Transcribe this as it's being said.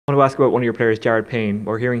want to ask about one of your players, Jared Payne.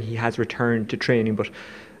 We're hearing he has returned to training, but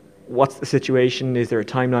what's the situation? Is there a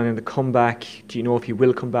timeline on the comeback? Do you know if he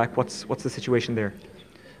will come back? What's the situation there?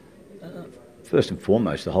 First and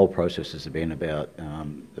foremost, the whole process has been about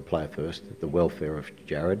the player first, the welfare of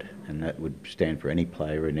Jared, and that would stand for any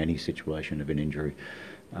player in any situation of an injury.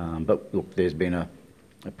 But look, there's been a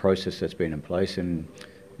process that's been in place, and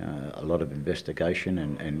a lot of investigation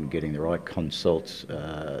and getting the right consults,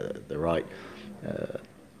 the right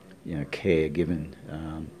care given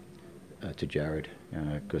to Jared,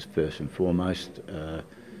 because first and foremost,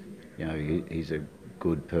 he's a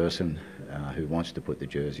good person who wants to put the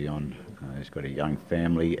jersey on. He's got a young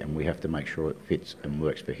family, and we have to make sure it fits and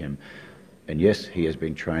works for him. And yes, he has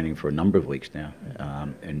been training for a number of weeks now,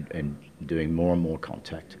 and doing more and more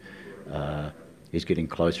contact. He's getting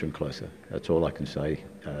closer and closer. That's all I can say.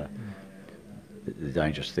 The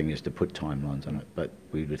dangerous thing is to put timelines on it, but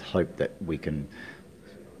we would hope that we can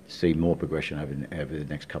see more progression over the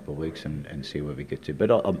next couple of weeks and see where we get to. But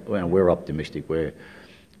we're optimistic. We're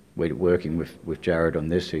working with Jared on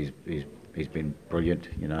this. He's been brilliant.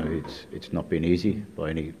 It's not been easy by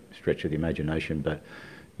any stretch of the imagination, but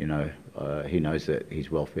he knows that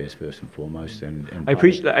his welfare is first and foremost. And I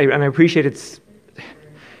appreciate it's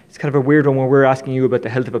kind of a weird one when we're asking you about the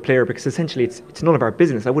health of a player, because essentially it's none of our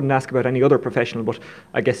business. I wouldn't ask about any other professional, but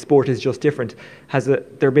I guess sport is just different. Has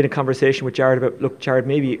there been a conversation with Jared about, look, Jared,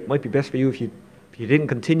 maybe it might be best for you if you didn't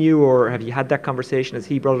continue, or have you had that conversation? Has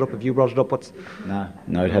he brought it up? Have you brought it up?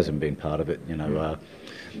 No, it hasn't been part of it.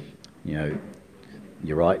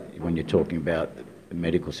 You're right. When you're talking about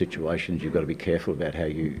medical situations, you've got to be careful about how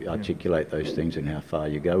you articulate those things and how far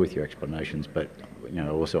you go with your explanations. But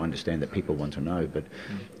also understand that people want to know.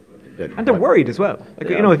 And they're worried as well.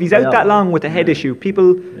 If he's out that long with a head issue,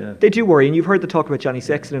 people they do worry. And you've heard the talk about Johnny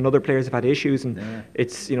Sexton and other players have had issues. And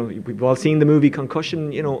it's we've all seen the movie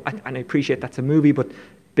Concussion. And I appreciate that's a movie, but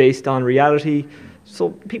based on reality, so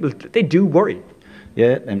people they do worry.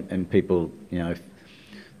 Yeah, and people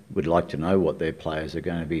would like to know what their players are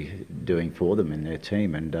going to be doing for them in their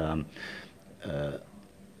team, and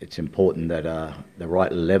it's important that the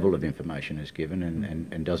right level of information is given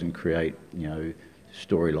and doesn't create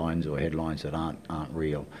storylines or headlines that aren't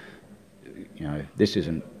real. This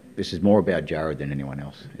is more about Jared than anyone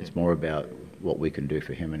else. It's more about what we can do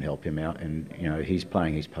for him and help him out, and he's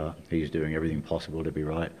playing his part. He's doing everything possible to be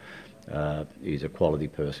right. He's a quality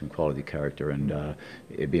person, quality character, and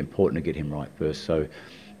it'd be important to get him right first. So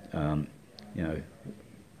how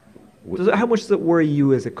much does it worry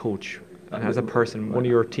you as a coach and as a person? One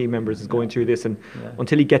of your team members is going through this, and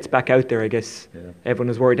until he gets back out there, I guess everyone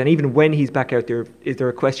is worried. And even when he's back out there, is there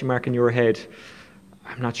a question mark in your head?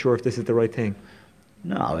 I'm not sure if this is the right thing.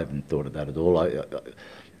 No, I haven't thought of that at all. I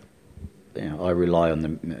rely on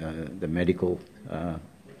the medical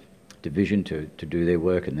division to do their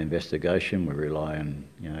work and the investigation. We rely on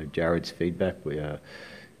Jared's feedback. We're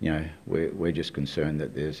just concerned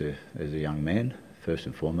that there's a young man first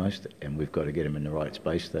and foremost, and we've got to get him in the right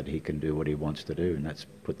space that he can do what he wants to do, and that's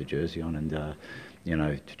put the jersey on. And to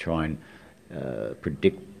try and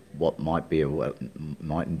predict what might be or what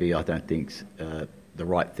mightn't be, I don't think's the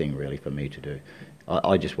right thing really for me to do.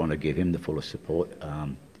 I just want to give him the fullest support.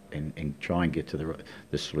 And try and get to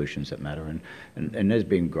the solutions that matter. And there's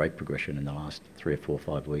been great progression in the last 3 or 4 or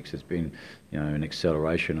 5 weeks. There's been an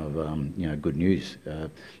acceleration of good news.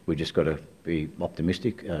 We just got to be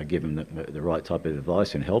optimistic, give him the right type of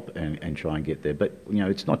advice and help, and try and get there. But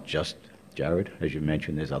it's not just Jared, as you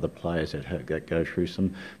mentioned. There's other players that go through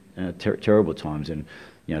some terrible times, and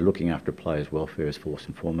looking after players' welfare is first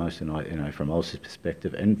and foremost. And from Ulster's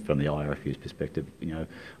perspective and from the IRFU's perspective, I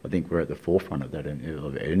think we're at the forefront of that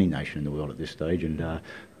of any nation in the world at this stage,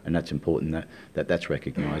 and that's important that's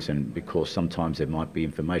recognised. And because sometimes there might be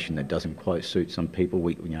information that doesn't quite suit some people,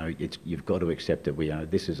 you've got to accept that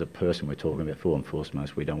this is a person we're talking about for and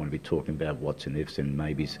foremost. We don't want to be talking about what's and ifs and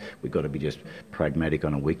maybes. We've got to be just pragmatic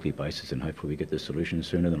on a weekly basis, and hopefully we get the solution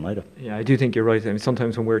sooner than later. Yeah, I do think you're right. I mean,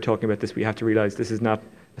 sometimes when we're talking about this, we have to realise this is not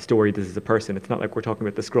a story, this is a person. It's not like we're talking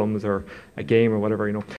about the scrums or a game or whatever.